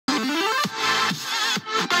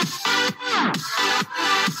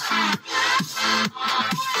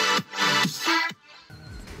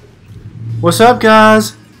What's up,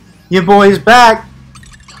 guys? Your boy's back.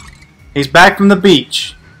 He's back from the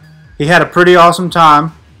beach. He had a pretty awesome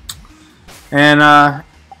time. And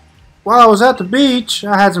while I was at the beach,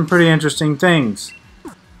 I had some pretty interesting things.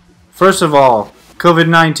 First of all,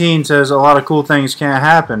 COVID-19 says a lot of cool things can't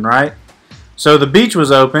happen, right? So the beach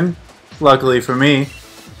was open, luckily for me.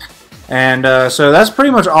 And so that's pretty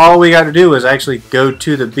much all we got to do was actually go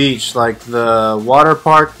to the beach. Like the water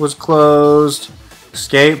park was closed.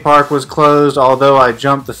 Skate park was closed, although I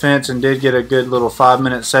jumped the fence and did get a good little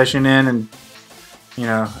 5-minute session in, and you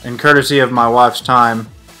know, in courtesy of my wife's time.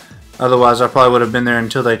 Otherwise, I probably would have been there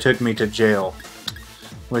until they took me to jail,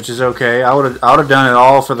 which is okay. I would have done it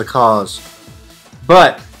all for the cause.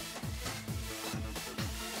 But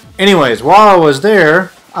anyways, while I was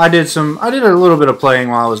there, I did a little bit of playing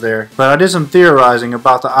while I was there, but I did some theorizing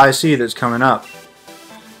about the IC that's coming up.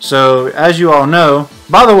 So, as you all know,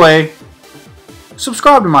 by the way,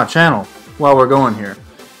 subscribe to my channel while we're going here.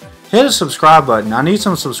 Hit a subscribe button. I need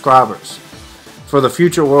some subscribers for the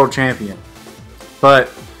future world champion.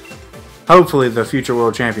 But hopefully the future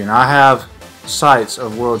world champion. I have sights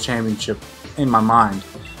of world championship in my mind.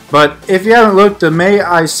 But if you haven't looked, the May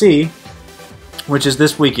IC, which is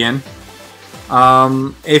this weekend,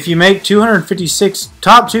 if you make 256,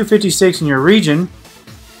 top 256 in your region,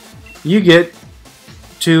 you get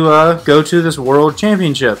to go to this world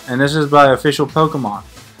championship, and this is by official Pokemon.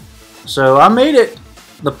 So I made it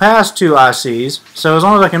the past 2 ICs, so as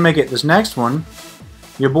long as I can make it this next one,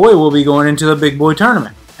 your boy will be going into the big boy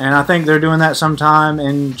tournament. And I think they're doing that sometime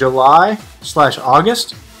in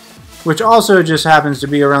July/August, which also just happens to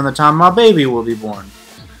be around the time my baby will be born.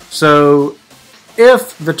 So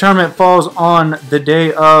if the tournament falls on the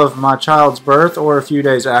day of my child's birth or a few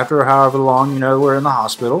days after, or however long, you know, we're in the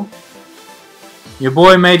hospital, your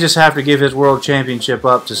boy may just have to give his world championship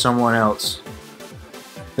up to someone else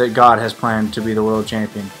that God has planned to be the world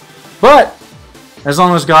champion. But as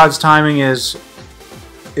long as God's timing is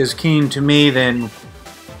keen to me, then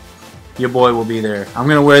your boy will be there. I'm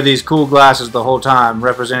going to wear these cool glasses the whole time,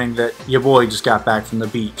 representing that your boy just got back from the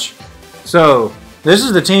beach. So this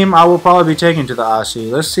is the team I will probably be taking to the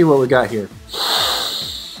IC. Let's see what we got here.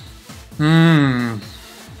 I'm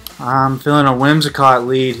feeling a Whimsicott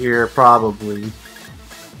lead here, probably.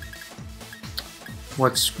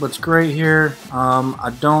 What's great here? Other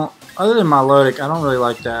than Milotic, I don't really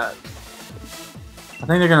like that. I think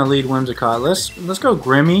they're gonna lead Whimsicott. Let's go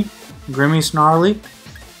Grimmy Snarly,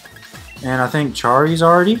 and I think Chari's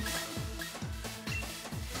already.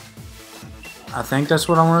 I think that's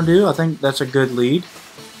what I want to do. I think that's a good lead.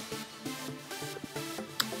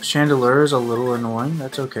 Chandelure is a little annoying.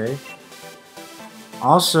 That's okay.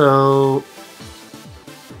 Also,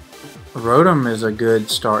 Rotom is a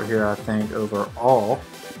good start here, I think, overall.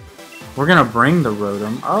 We're going to bring the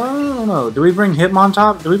Rotom. Oh, I don't know. Do we bring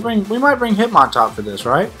Hitmontop? We might bring Hitmontop for this,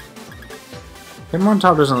 right?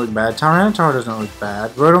 Hitmontop doesn't look bad. Tyranitar doesn't look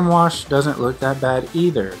bad. Rotom Wash doesn't look that bad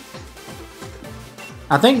either.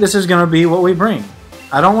 I think this is going to be what we bring.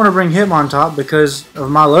 I don't want to bring Hitmontop because of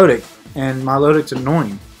Milotic, and Milotic's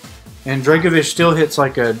annoying. And Dracovish still hits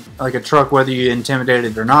like a truck whether you intimidate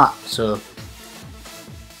it or not. So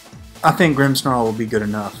I think Grimmsnarl will be good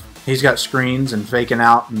enough. He's got screens and faking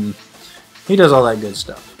out, and he does all that good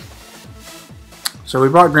stuff. So we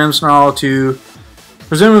brought Grimmsnarl to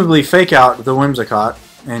presumably fake out the Whimsicott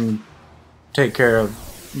and take care of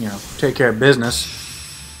business.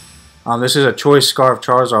 This is a choice Scarf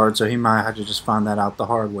Charizard, so he might have to just find that out the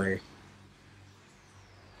hard way.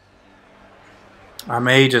 I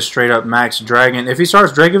may just straight up Max Dragon. If he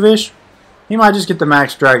starts Dracovish, he might just get the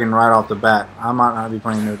Max Dragon right off the bat. I might not be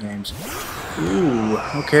playing no games. Ooh,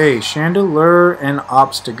 okay. Chandelure and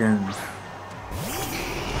Obstagoon.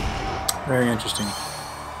 Very interesting.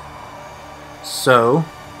 So,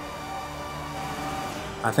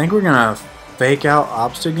 I think we're going to fake out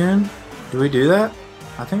Obstagoon. Do we do that?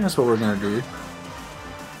 I think that's what we're going to do.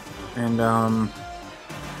 And,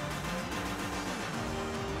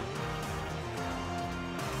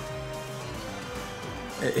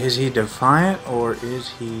 is he Defiant, or is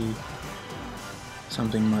he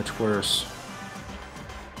something much worse?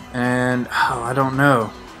 And oh, I don't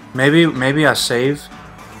know. Maybe I save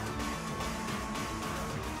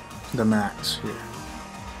the Max here.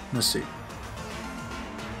 Let's see.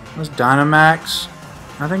 Let's Dynamax.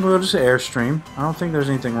 I think we'll just Airstream. I don't think there's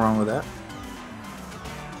anything wrong with that.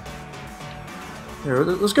 Here,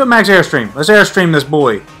 let's go Max Airstream. Let's Airstream this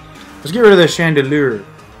boy. Let's get rid of this Chandelure.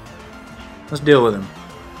 Let's deal with him.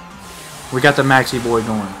 We got the Maxi boy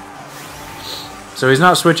going. So he's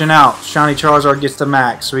not switching out. Shiny Charizard gets the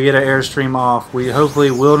Max. So we get an Airstream off. We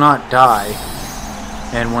hopefully will not die.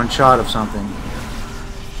 and one shot of something.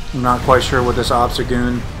 I'm not quite sure what this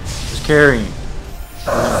Obstagoon is carrying.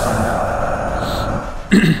 We're gonna find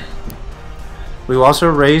out. We also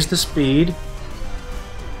raised the speed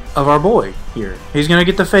of our boy here. He's gonna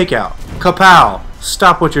get the fake out. Kapow!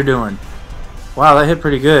 Stop what you're doing. Wow, that hit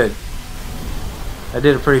pretty good. That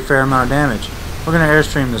did a pretty fair amount of damage. We're gonna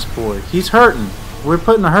airstream this boy. He's hurting. We're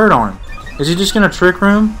putting the hurt on him. Is he just gonna trick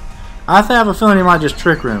room? I have a feeling he might just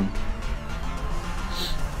trick room.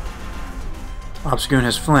 Obstagoon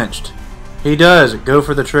has flinched. He does go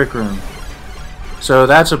for the trick room. So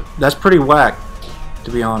that's pretty whack,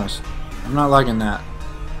 to be honest. I'm not liking that.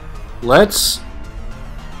 Let's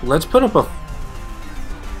put up a...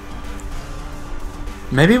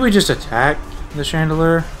 Maybe we just attack the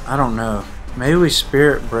Chandelure? I don't know. Maybe we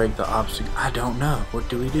spirit break the Obstagoon. I don't know. What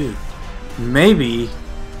do we do? Maybe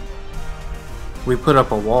we put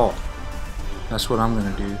up a wall. That's what I'm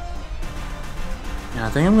gonna do. And I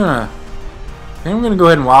think I'm gonna go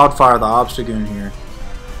ahead and wildfire the Obstagoon here.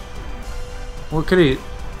 What could he?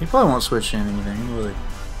 He probably won't switch in anything, will he?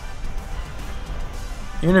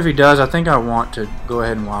 Even if he does, I think I want to go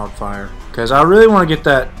ahead and wildfire because I really want to get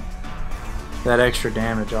that extra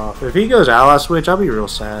damage off. If he goes ally switch, I'll be real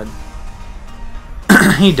sad.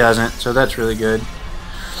 He doesn't, so that's really good.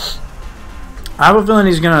 I have a feeling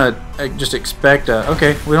he's gonna just expect a...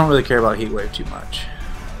 Okay, we don't really care about Heat Wave too much.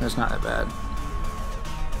 That's not that bad.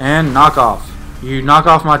 And knock off. You knock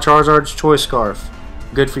off my Charizard's Choice Scarf.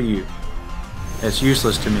 Good for you. It's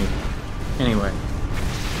useless to me. Anyway.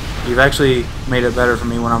 You've actually made it better for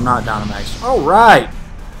me when I'm not down to max. Alright!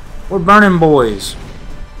 We're burning boys.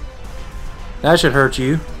 That should hurt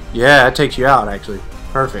you. Yeah, that takes you out actually.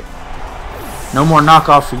 Perfect. No more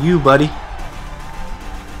knockoff for you, buddy.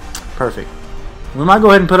 Perfect. We might go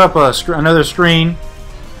ahead and put up another screen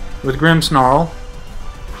with Grimmsnarl.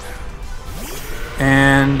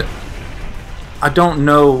 And I don't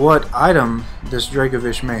know what item this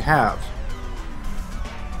Dracovish may have.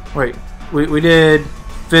 Wait, we did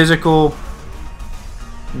physical.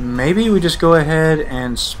 Maybe we just go ahead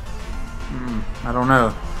and... I don't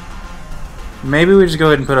know. Maybe we just go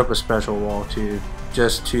ahead and put up a special wall too,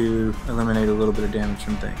 just to eliminate a little bit of damage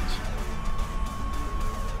from things.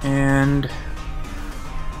 And...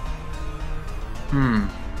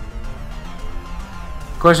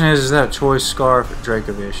 Question is that a Choice Scarf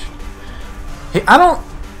Dracovish? I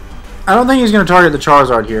don't think he's going to target the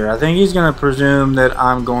Charizard here. I think he's going to presume that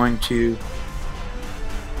I'm going to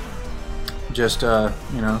just,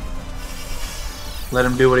 you know, let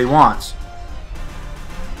him do what he wants.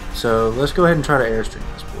 So let's go ahead and try to airstream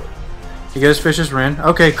this boy. He goes Fish's Wren.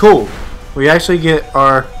 Okay, cool. We actually get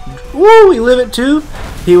our... Woo! We live at 2.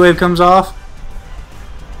 Heat Wave comes off.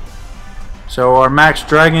 So our Max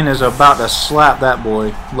Dragon is about to slap that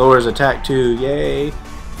boy. Lowers attack 2. Yay.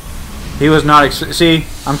 He was not... See,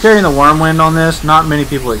 I'm carrying the Wyrmwind on this. Not many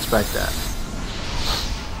people expect that.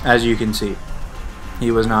 As you can see.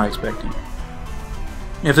 He was not expecting.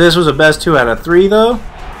 If this was a best 2 out of 3 though,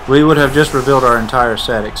 we would have just revealed our entire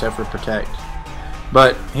set except for Protect.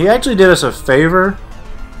 But he actually did us a favor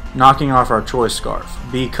knocking off our Choice Scarf.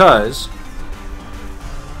 Because...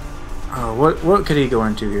 what could he go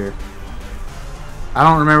into here? I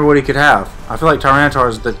don't remember what he could have. I feel like Tyranitar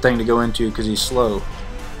is the thing to go into because he's slow.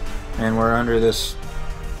 And we're under this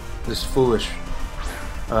foolish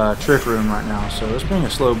trick room right now. So let's bring a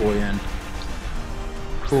slow boy in.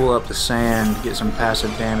 Pull up the sand, get some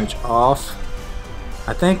passive damage off.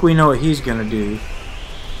 I think we know what he's going to do.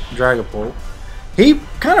 Dragapult. He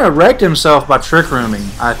kind of wrecked himself by trick rooming,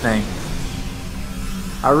 I think.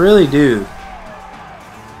 I really do.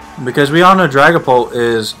 Because we all know Dragapult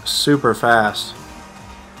is super fast.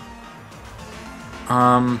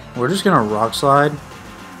 We're just going to Rock Slide.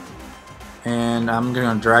 And I'm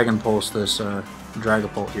going to Dragon Pulse this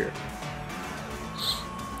Dragapult here.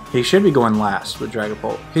 He should be going last with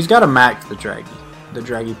Dragapult. He's got to max the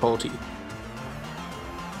Dragipulti.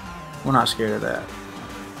 We're not scared of that.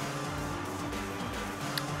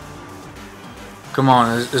 Come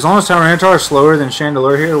on, as long as Tyranitar is slower than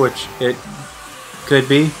Chandelure here, which it could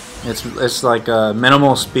be. It's like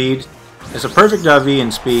minimal speed. It's a perfect IV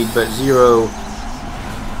in speed, but zero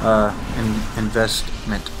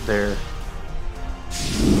investment there.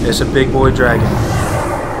 It's a big boy dragon.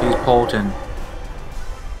 He's Polten.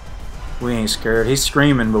 We ain't scared. He's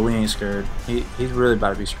screaming, but we ain't scared. He's really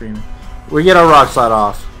about to be screaming. We get our Rock Slide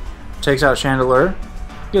off. Takes out Chandelure.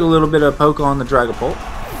 Get a little bit of poke on the Dragapult.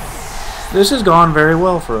 This has gone very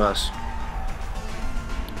well for us.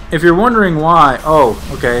 If you're wondering why... Oh,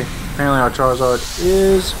 okay. Apparently our Charizard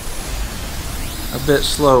is a bit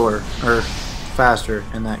slower. Or faster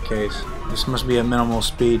in that case. This must be a minimal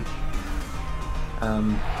speed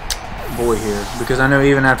boy here, because I know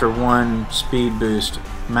even after one speed boost,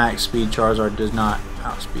 max speed Charizard does not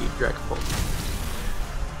outspeed Dragapult.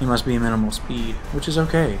 He must be minimal speed, which is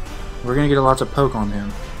okay. We're gonna get lots of poke on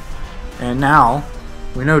him. And now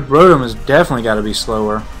we know Rotom has definitely got to be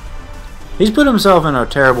slower. He's put himself in a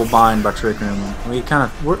terrible bind by Trick Rooming. I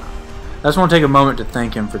just want to take a moment to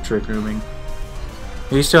thank him for Trick Rooming.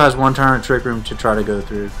 He still has one turn of Trick Room to try to go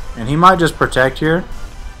through, and he might just protect here,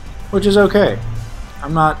 which is okay.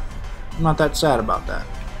 I'm not that sad about that.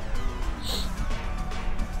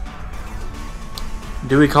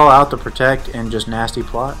 Do we call out the protect and just nasty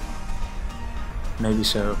plot? Maybe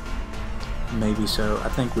so. Maybe so. I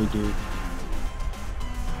think we do.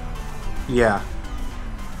 Yeah.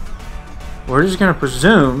 We're just going to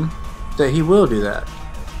presume that he will do that.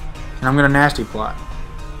 And I'm going to nasty plot.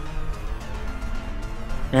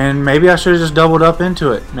 And maybe I should have just doubled up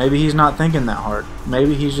into it. Maybe he's not thinking that hard.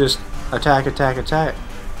 Maybe he's just attack, attack, attack.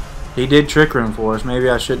 He did Trick Room for us. Maybe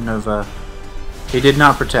I shouldn't have... he did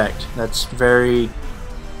not protect. That's very,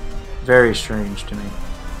 very strange to me.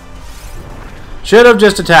 Should have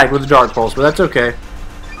just attacked with the Dark Pulse, but that's okay.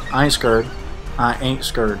 I ain't scared. I ain't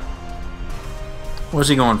scared. What's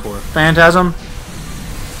he going for? Phantasm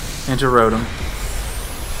into Rotom.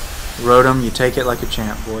 Rotom, you take it like a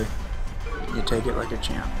champ, boy. You take it like a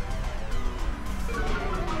champ.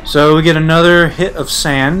 So we get another hit of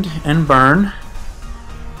Sand and Burn,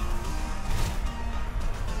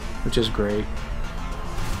 which is great.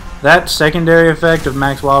 That secondary effect of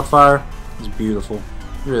Max Wildfire is beautiful.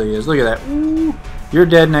 It really is. Look at that. Ooh, you're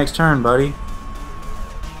dead next turn, buddy.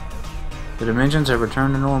 The dimensions have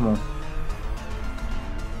returned to normal.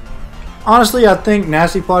 Honestly, I think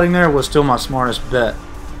nasty plotting there was still my smartest bet,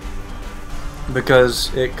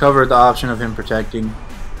 because it covered the option of him protecting,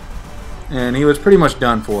 and he was pretty much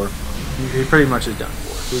done for. He pretty much is done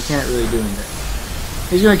for. He can't really do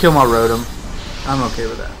anything. He's gonna kill my Rotom. I'm okay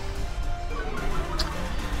with that.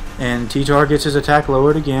 And T-Tar gets his attack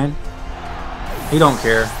lowered again. He don't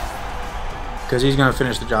care, because he's gonna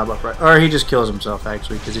finish the job up right. Or he just kills himself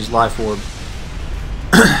actually, because he's Life Orb.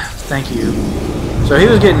 Thank you. So he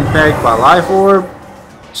was getting pegged by Life Orb,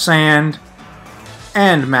 Sand,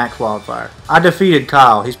 and Max Wildfire. I defeated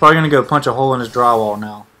Kyle. He's probably going to go punch a hole in his drywall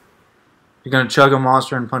now. He's going to chug a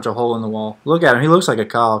monster and punch a hole in the wall. Look at him. He looks like a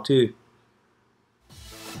Kyle, too.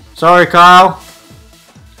 Sorry, Kyle.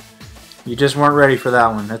 You just weren't ready for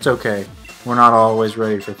that one. That's okay. We're not always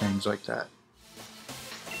ready for things like that.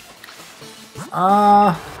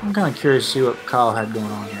 I'm kind of curious to see what Kyle had going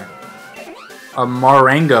on here. A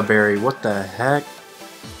Moringa Berry. What the heck?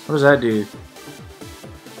 What does that do?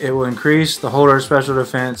 It will increase the holder's special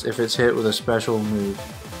defense if it's hit with a special move.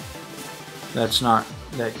 That's not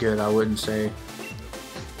that good, I wouldn't say.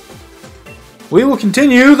 We will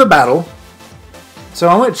continue the battle. So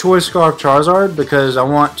I went Choice Scarf Charizard because I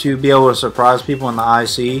want to be able to surprise people in the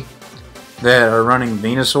IC that are running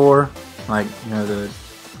Venusaur, like, you know, the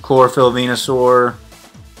Chlorophyll Venusaur,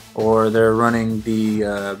 or they're running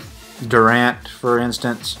the Durant, for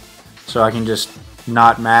instance, so I can just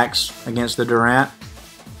not max against the Durant.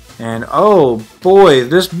 And oh boy,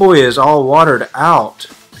 this boy is all watered out.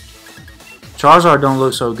 Charizard don't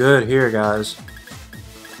look so good here, guys.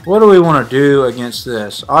 What do we want to do against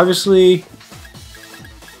this? Obviously,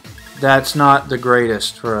 that's not the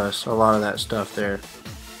greatest for us, a lot of that stuff there.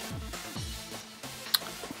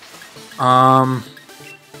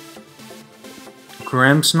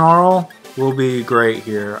 Grimmsnarl will be great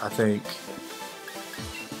here, I think.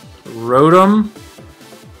 Rotom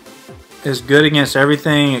is good against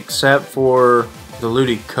everything except for the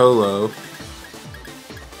Ludicolo.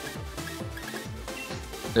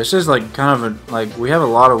 This is like kind of a, like, we have a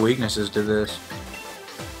lot of weaknesses to this.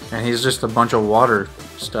 And he's just a bunch of water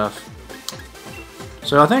stuff.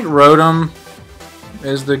 So I think Rotom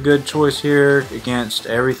is the good choice here against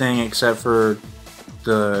everything except for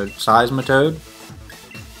the Seismitoad.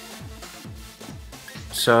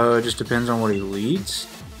 So it just depends on what he leads.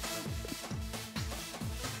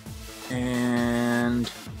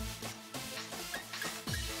 And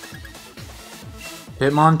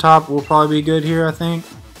Hitmontop will probably be good here, I think.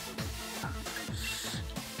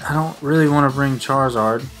 I don't really want to bring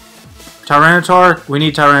Charizard. Tyranitar, we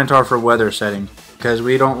need Tyranitar for weather setting, because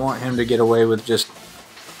we don't want him to get away with just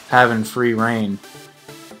having free reign.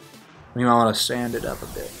 We might want to sand it up a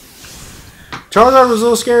bit. Charizard was a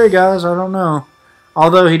little scary, guys. I don't know.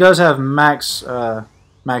 Although he does have max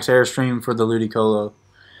Airstream for the Ludicolo,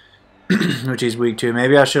 which he's weak to.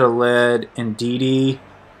 Maybe I should have led Indeedee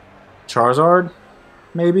Charizard,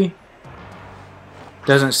 maybe.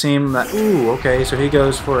 Doesn't seem that... Ooh, okay, so he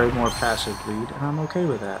goes for a more passive lead, and I'm okay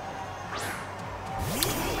with that.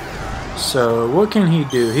 So, what can he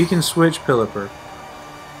do? He can switch Philaffle.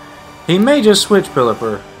 He may just switch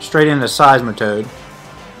Philaffle straight into Seismitoad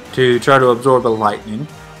to try to absorb a lightning.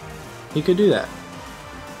 He could do that.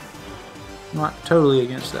 Not totally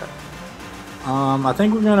against that. I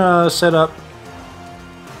think we're gonna set up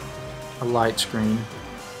a light screen,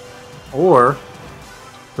 or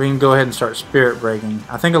we can go ahead and start Spirit Breaking.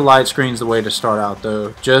 I think a light screen's the way to start out,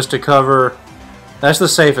 though, just to cover. That's the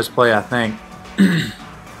safest play, I think.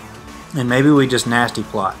 And maybe we just nasty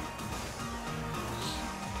plot.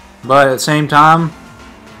 But at the same time,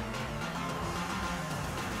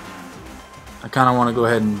 I kind of want to go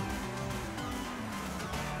ahead and...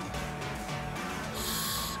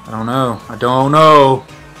 I don't know. I don't know.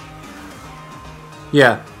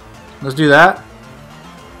 Yeah. Let's do that.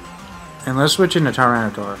 And let's switch into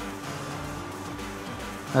Tyranitar.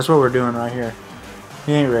 That's what we're doing right here.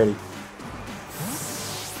 He ain't ready.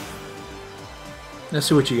 Let's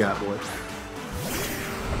see what you got, boy.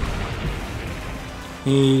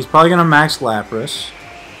 He's probably going to max Lapras.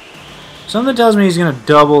 Something tells me he's going to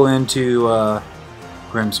double into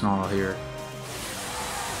Grimmsnarl here.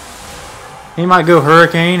 He might go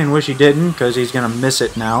Hurricane and wish he didn't, because he's going to miss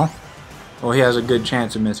it now. Well, he has a good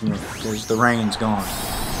chance of missing it, because the rain's gone.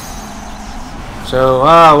 So,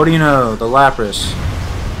 what do you know? The Lapras.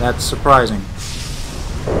 That's surprising.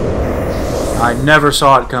 I never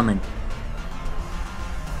saw it coming.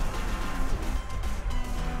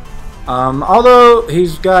 Although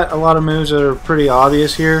he's got a lot of moves that are pretty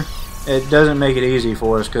obvious here, it doesn't make it easy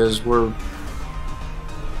for us because we're...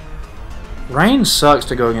 Rain sucks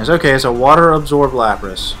to go against. Okay, it's a water absorb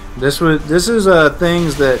Lapras. This is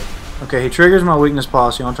things that... Okay, he triggers my weakness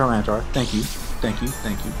policy on Tyranitar. Thank you. Thank you.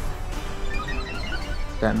 Thank you.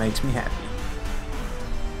 That makes me happy.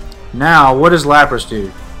 Now, what does Lapras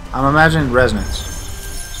do? I'm imagining Resonance.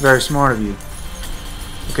 It's very smart of you.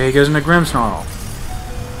 Okay, he goes into Grimmsnarl.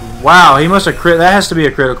 Wow, he must have crit. That has to be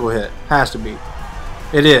a critical hit. Has to be.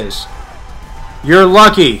 It is. You're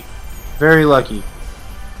lucky. Very lucky.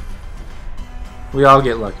 We all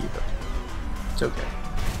get lucky, though. It's okay.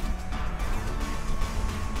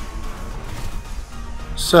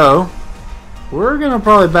 So, we're going to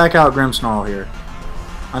probably back out Grimmsnarl here.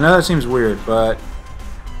 I know that seems weird, but...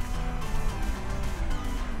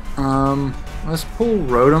 let's pull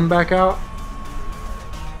Rotom back out.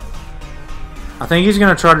 I think he's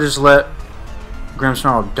going to try to just let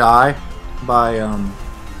Grimmsnarl die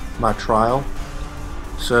by trial.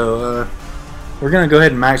 So, we're going to go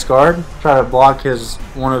ahead and max guard. Try to block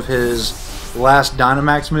one of his last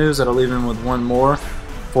Dynamax moves that'll leave him with one more,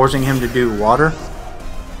 forcing him to do water.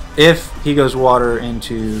 If he goes water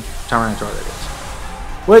into Tyranitar, that is.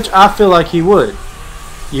 Which I feel like he would.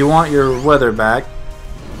 You want your weather back,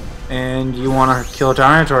 and you want to kill a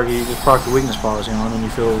Tyranitar, you just proc the weakness policy on, and you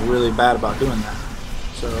feel really bad about doing that.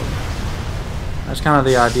 So, that's kind of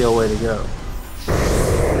the ideal way to go.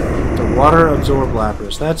 The water absorb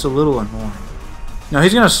Lapras. That's a little annoying. No,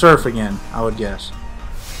 he's going to surf again, I would guess.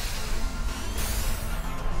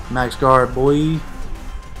 Max guard, boy.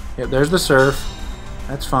 Yep, there's the surf.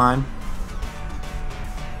 That's fine.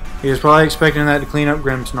 He was probably expecting that to clean up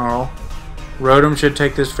Grimmsnarl. Rotom should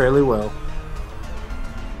take this fairly well.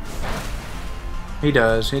 He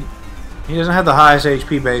does. He doesn't have the highest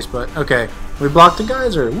HP base, but okay. We blocked the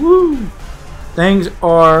geyser. Woo! Things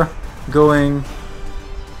are going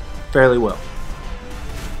fairly well.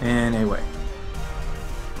 In a way.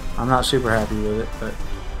 I'm not super happy with it, but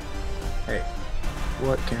hey,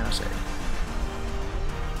 what can I say?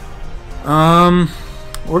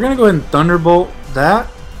 We're gonna go ahead and Thunderbolt that.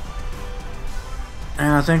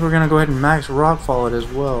 And I think we're gonna go ahead and max Rockfall it as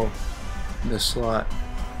well. This slot.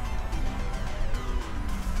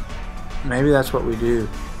 Maybe that's what we do.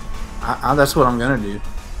 That's what I'm gonna do.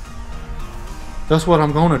 That's what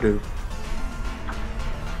I'm gonna do.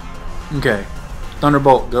 Okay.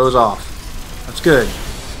 Thunderbolt goes off. That's good.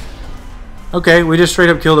 Okay, we just straight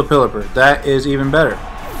up killed a Philaffle. That is even better.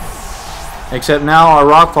 Except now our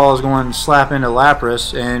Rockfall is going to slap into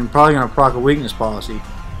Lapras and probably going to proc a weakness policy.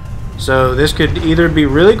 So this could either be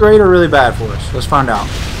really great or really bad for us. Let's find out.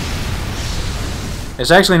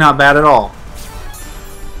 It's actually not bad at all.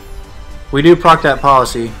 We do proc that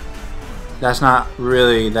policy. That's not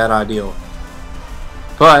really that ideal.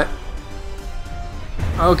 But,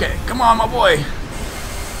 okay, come on my boy.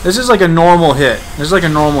 This is like a normal hit. This is like a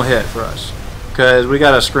normal hit for us. Because we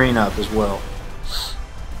got a screen up as well.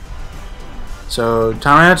 So,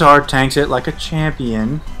 Tyranitar tanks it like a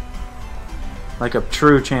champion. Like a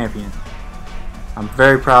true champion. I'm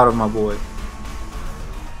very proud of my boy.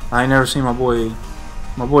 I ain't never seen my boy.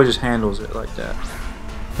 My boy just handles it like that.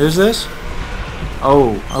 Who's this?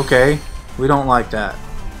 Oh, okay. We don't like that.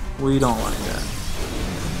 We don't like that.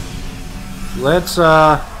 Let's,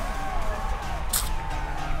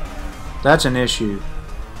 that's an issue.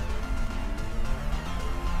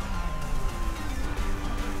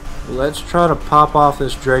 Let's try to pop off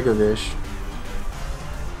this Dracovish.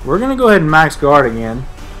 We're going to go ahead and max guard again.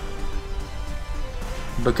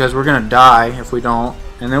 Because we're going to die if we don't.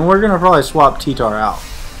 And then we're going to probably swap T-Tar out.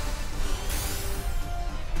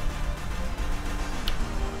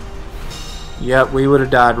 Yep, we would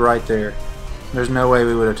have died right there. There's no way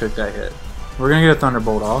we would have took that hit. We're going to get a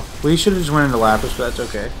Thunderbolt off. We should have just went into Lapras, but that's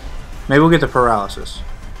okay. Maybe we'll get the Paralysis.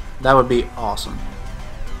 That would be awesome.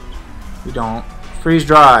 We don't. Freeze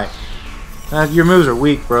Dry. Your moves are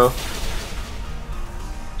weak, bro.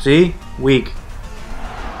 See? Weak.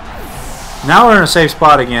 Now we're in a safe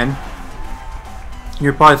spot again.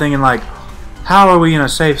 You're probably thinking like, how are we in a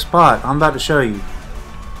safe spot? I'm about to show you.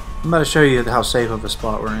 I'm about to show you how safe of a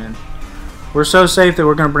spot we're in. We're so safe that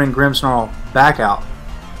we're going to bring Grimmsnarl back out.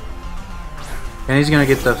 And he's going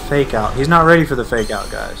to get the fake out. He's not ready for the fake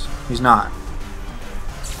out, guys. He's not.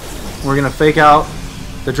 We're going to fake out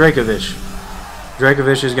the Dracovish.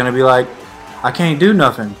 Dracovish is going to be like, I can't do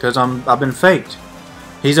nothing because I've been faked.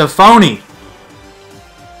 He's a phony.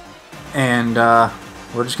 And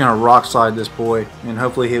we're just going to rock slide this boy. And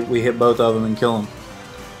hopefully we hit both of them and kill him.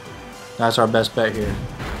 That's our best bet here.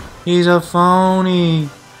 He's a phony.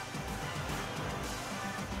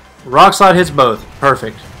 Rock slide hits both.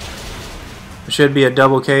 Perfect. It should be a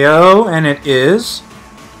double KO. And it is.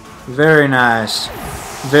 Very nice.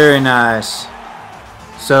 Very nice.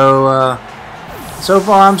 So, so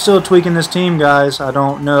far I'm still tweaking this team, guys. I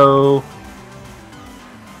don't know.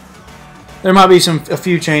 There might be a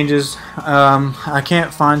few changes. I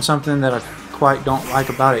can't find something that I quite don't like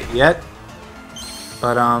about it yet.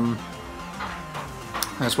 But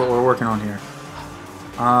that's what we're working on here.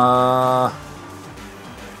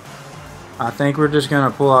 I think we're just gonna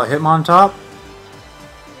pull out Hitmontop,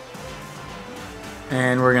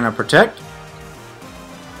 and we're gonna protect,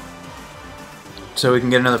 so we can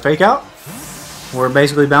get another fake out. We're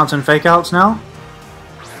basically bouncing fake outs now.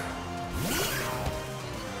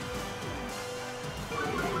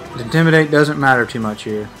 Intimidate doesn't matter too much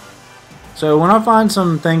here. So when I find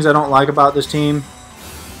some things I don't like about this team,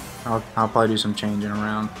 I'll probably do some changing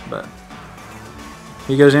around. But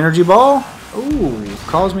he goes Energy Ball. Ooh,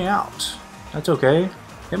 calls me out. That's okay.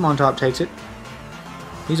 Hitmontop takes it.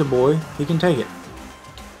 He's a boy. He can take it.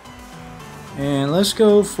 And let's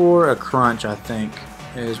go for a Crunch, I think,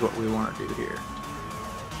 is what we want to do here.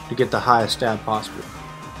 To get the highest stab possible.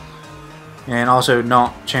 And also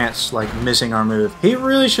don't chance like missing our move. He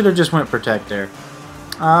really should have just went Protect there.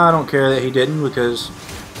 I don't care that he didn't because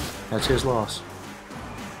that's his loss.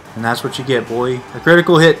 And that's what you get, boy. A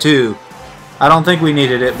critical hit too. I don't think we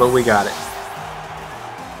needed it, but we got it.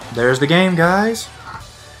 There's the game, guys.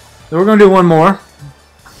 So we're going to do one more.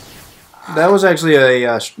 That was actually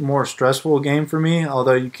a more stressful game for me,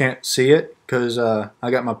 although you can't see it because I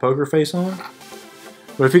got my poker face on.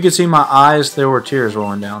 But if you could see my eyes, there were tears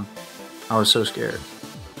rolling down. I was so scared.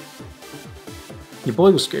 Your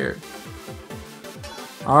boy was scared.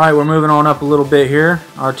 Alright, we're moving on up a little bit here.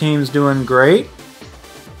 Our team's doing great.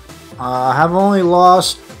 I have only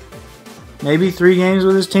lost maybe 3 games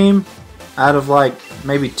with this team out of like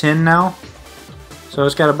maybe 10 now. So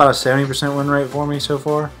it's got about a 70% win rate for me so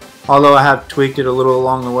far. Although I have tweaked it a little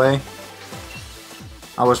along the way.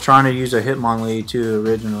 I was trying to use a Hitmonlee too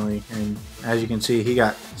originally, and as you can see, he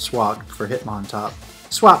got swapped for Hitmontop.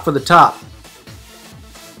 Swap for the top.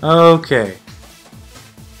 Okay.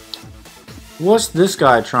 What's this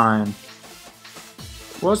guy trying?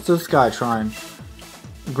 What's this guy trying?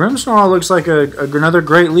 Grimmsnarl looks like another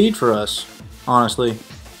great lead for us, honestly.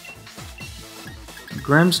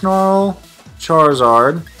 Grimmsnarl,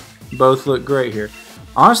 Charizard, both look great here.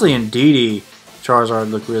 Honestly, Indeedee,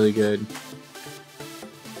 Charizard look really good.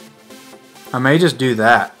 I may just do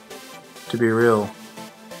that, to be real.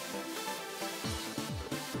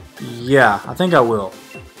 Yeah, I think I will.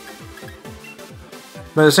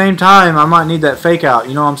 But at the same time, I might need that fake out,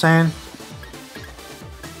 you know what I'm saying?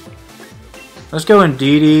 Let's go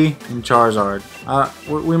Indeedee and Charizard.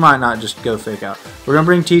 We might not just go fake out. We're going to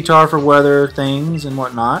bring T-Tar for weather things and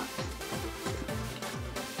whatnot.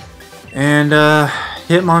 And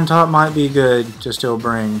Hitmontop might be good to still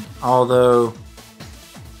bring. Although,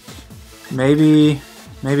 maybe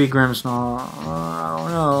Grimmsnarl. I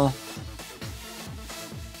don't know.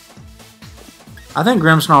 I think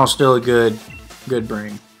Grimmsnarl is still a good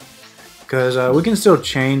bring. Because we can still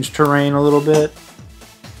change terrain a little bit.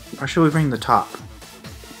 Or should we bring the top?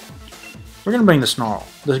 We're gonna bring the Snarl.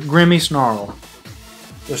 The Grimmy Snarl.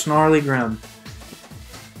 The Snarly Grim.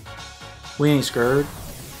 We ain't scared.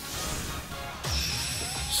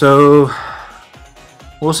 So,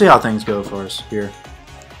 we'll see how things go for us here.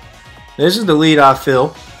 This is the lead I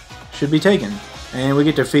feel should be taken. And we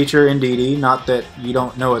get to feature Indeedee. Not that you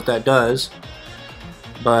don't know what that does.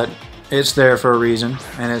 But it's there for a reason.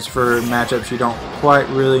 And it's for matchups you don't quite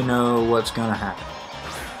really know what's going to happen.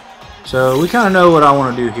 So we kind of know what I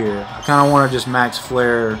want to do here. I kind of want to just max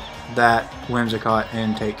flare that Whimsicott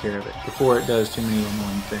and take care of it before it does too many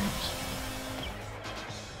annoying things.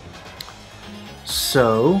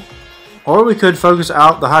 So, or we could focus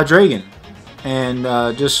out the Hydreigon and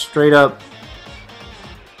just straight up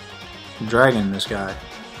dragon this guy.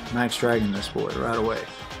 Max dragon this boy right away.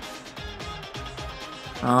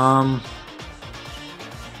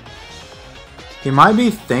 He might be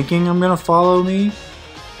thinking I'm going to follow me.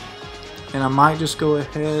 And I might just go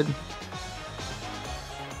ahead.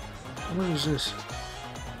 What is this?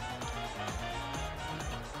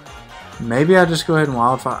 Maybe I just go ahead and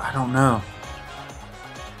Wildfire. I don't know.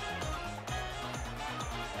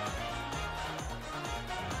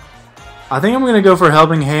 I think I'm going to go for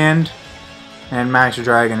Helping Hand and Max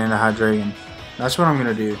Dragon into Hydreigon. That's what I'm going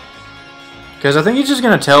to do. Because I think he's just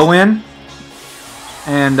going to Tailwind.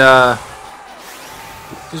 And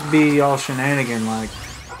just be all shenanigan like.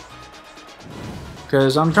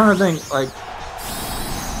 Because I'm trying to think, like,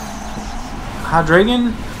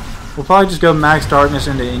 Hydreigon will probably just go Max Darkness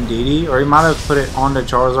into Indeedee, or he might have put it onto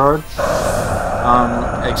Charizard,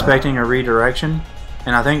 expecting a redirection,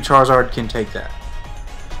 and I think Charizard can take that.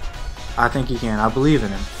 I think he can. I believe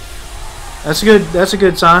in him. That's a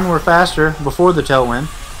good sign. We're faster before the Tailwind.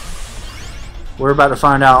 We're about to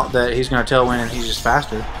find out that he's going to Tailwind and he's just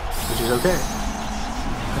faster, which is okay.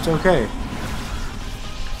 That's okay.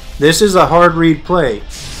 This is a hard read play.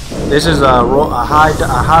 This is a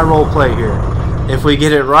high roll play here. If we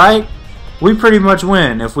get it right, we pretty much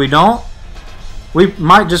win. If we don't, we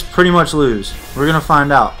might just pretty much lose. We're gonna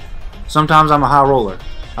find out. Sometimes I'm a high roller.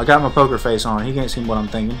 I got my poker face on. He can't see what I'm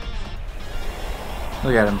thinking.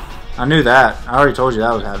 Look at him. I knew that. I already told you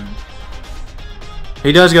that was happening.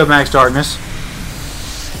 He does go Max Darkness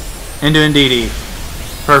into Indeedee.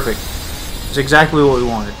 Perfect. It's exactly what we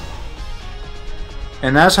wanted.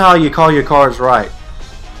 And that's how you call your cards right.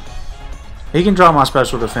 He can drop my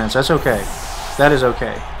special defense. That's okay. That is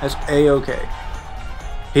okay. That's A-okay.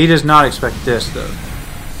 He does not expect this, though,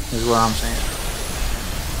 is what I'm saying.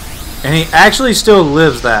 And he actually still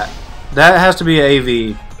lives that. That has to be an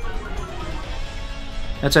AV.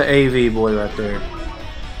 That's an AV boy right there.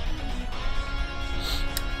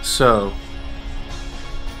 So,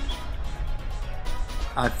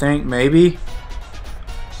 I think maybe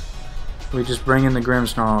we just bring in the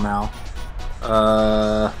Grimmsnarl now.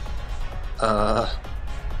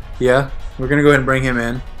 Yeah, we're gonna go ahead and bring him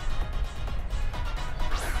in,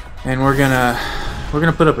 and we're gonna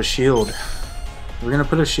put up a shield. We're gonna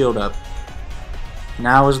put a shield up.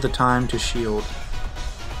 Now is the time to shield.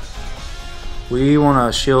 We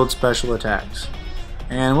want to shield special attacks,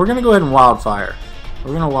 and we're gonna go ahead and Wildfire.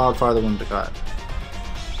 We're gonna Wildfire the Whimsicott.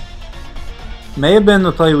 May have been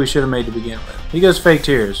the play we should have made to begin with. He goes Fake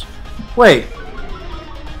Tears. Wait.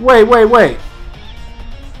 What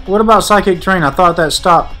about Psychic Terrain? I thought that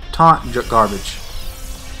stopped taunt garbage.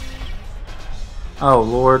 Oh,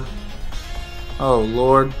 Lord. Oh,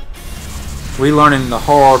 Lord. We learning the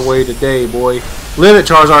hard way today, boy. Live it,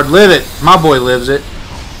 Charizard. Live it. My boy lives it.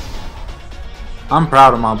 I'm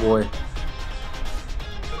proud of my boy.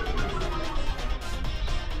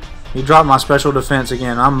 He dropped my special defense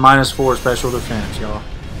again. I'm -4 special defense, y'all.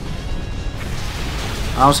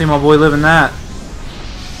 I don't see my boy living that.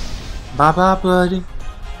 Bye-bye, buddy.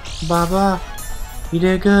 Bye-bye. You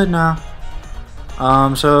did good now.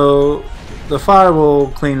 So the fire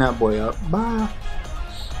will clean that boy up. Bye.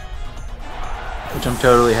 Which I'm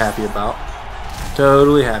totally happy about.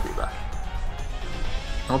 Totally happy about.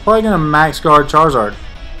 I'm probably going to max guard Charizard.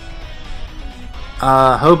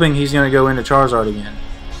 Hoping he's going to go into Charizard again.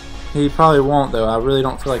 He probably won't, though. I really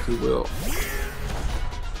don't feel like he will.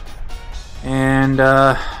 And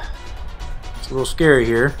it's a little scary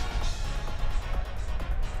here.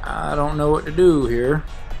 I don't know what to do here.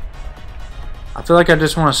 I feel like I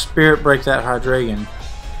just want to Spirit Break that Hydreigon.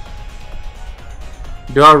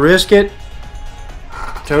 Do I risk it?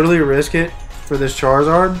 Totally risk it for this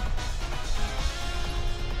Charizard?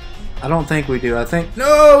 I don't think we do. I think...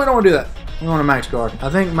 No, we don't want to do that. We want to max guard. I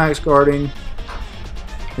think max guarding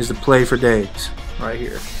is the play for days right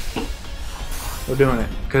here. We're doing it.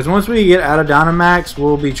 Because once we get out of Dynamax,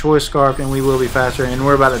 we'll be Choice Scarf and we will be faster. And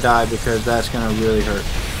we're about to die because that's going to really hurt.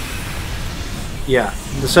 Yeah.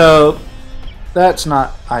 So, that's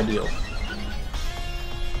not ideal.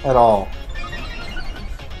 At all.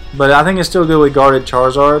 But I think it's still good we guarded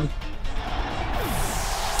Charizard.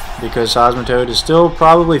 Because Seismitoad is still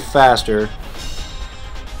probably faster.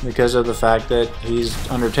 Because of the fact that he's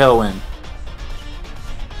under Tailwind.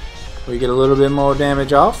 We get a little bit more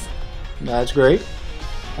damage off. That's great.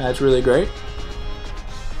 That's really great.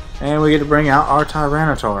 And we get to bring out our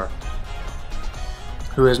Tyranitar,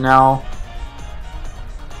 who is now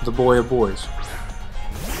the boy of boys.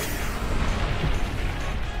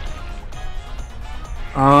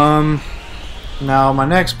 Now my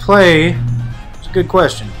next play is a good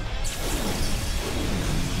question.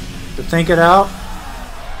 To think it out,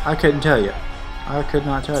 I couldn't tell you. I could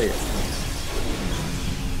not tell you.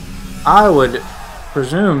 I would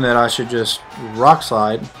presume that I should just Rock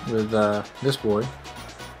Slide with this boy.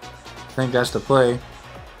 I think that's the play.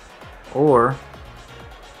 Or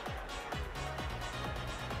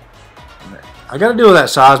I gotta deal with that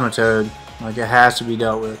Seismitoad. Like, it has to be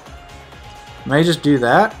dealt with. May just do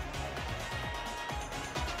that.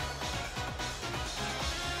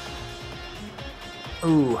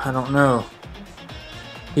 Ooh, I don't know.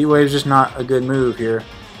 Heat Wave's just not a good move here.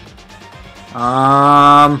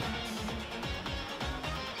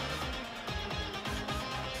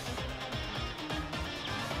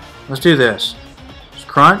 Let's do this. Just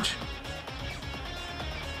crunch.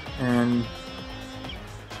 And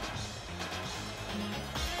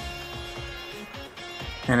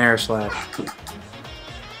Air Slash.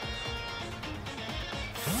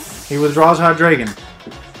 He withdraws Hydreigon.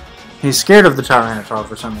 He's scared of the Tyranitar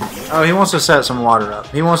for some reason. Oh, he wants to set some water up.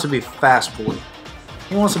 He wants to be fast boy.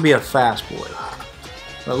 He wants to be a fast boy.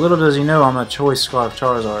 But little does he know I'm a Choice Scarf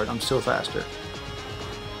Charizard. I'm still faster.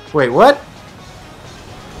 Wait, what?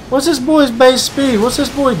 What's this boy's base speed? What's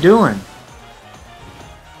this boy doing?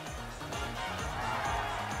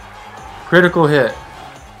 Critical hit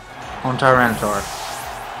on Tyranitar.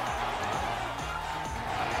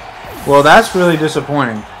 Well, that's really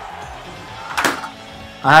disappointing,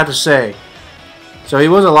 I have to say. So he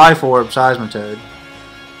was a Life Orb Seismitoad.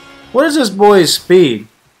 What is this boy's speed?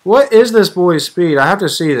 What is this boy's speed? I have to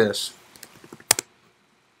see this.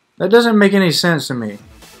 That doesn't make any sense to me.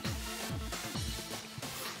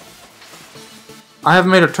 I have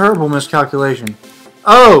made a terrible miscalculation.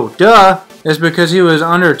 Oh, duh! It's because he was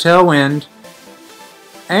under Tailwind.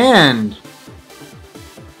 And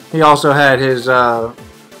he also had his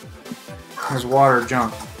water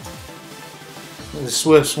jump. His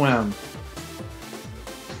Swift Swim.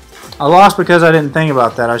 I lost because I didn't think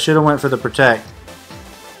about that. I should have went for the Protect.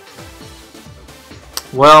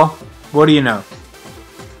 Well, what do you know?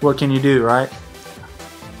 What can you do, right?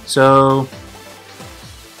 So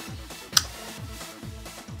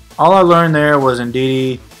all I learned there was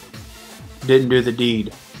Indeedee didn't do the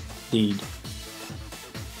deed.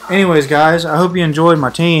 Anyways, guys, I hope you enjoyed my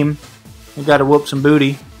team. We got to whoop some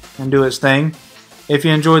booty and do its thing. If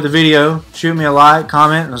you enjoyed the video, shoot me a like,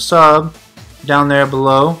 comment, and a sub down there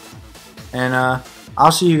below. And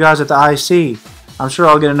I'll see you guys at the IC. I'm sure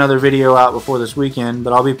I'll get another video out before this weekend,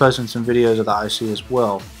 but I'll be posting some videos of the IC as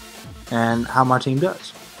well. And how my team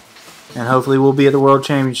does. And hopefully we'll be at the World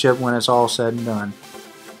Championship when it's all said and done.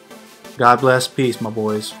 God bless. Peace, my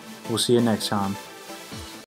boys. We'll see you next time.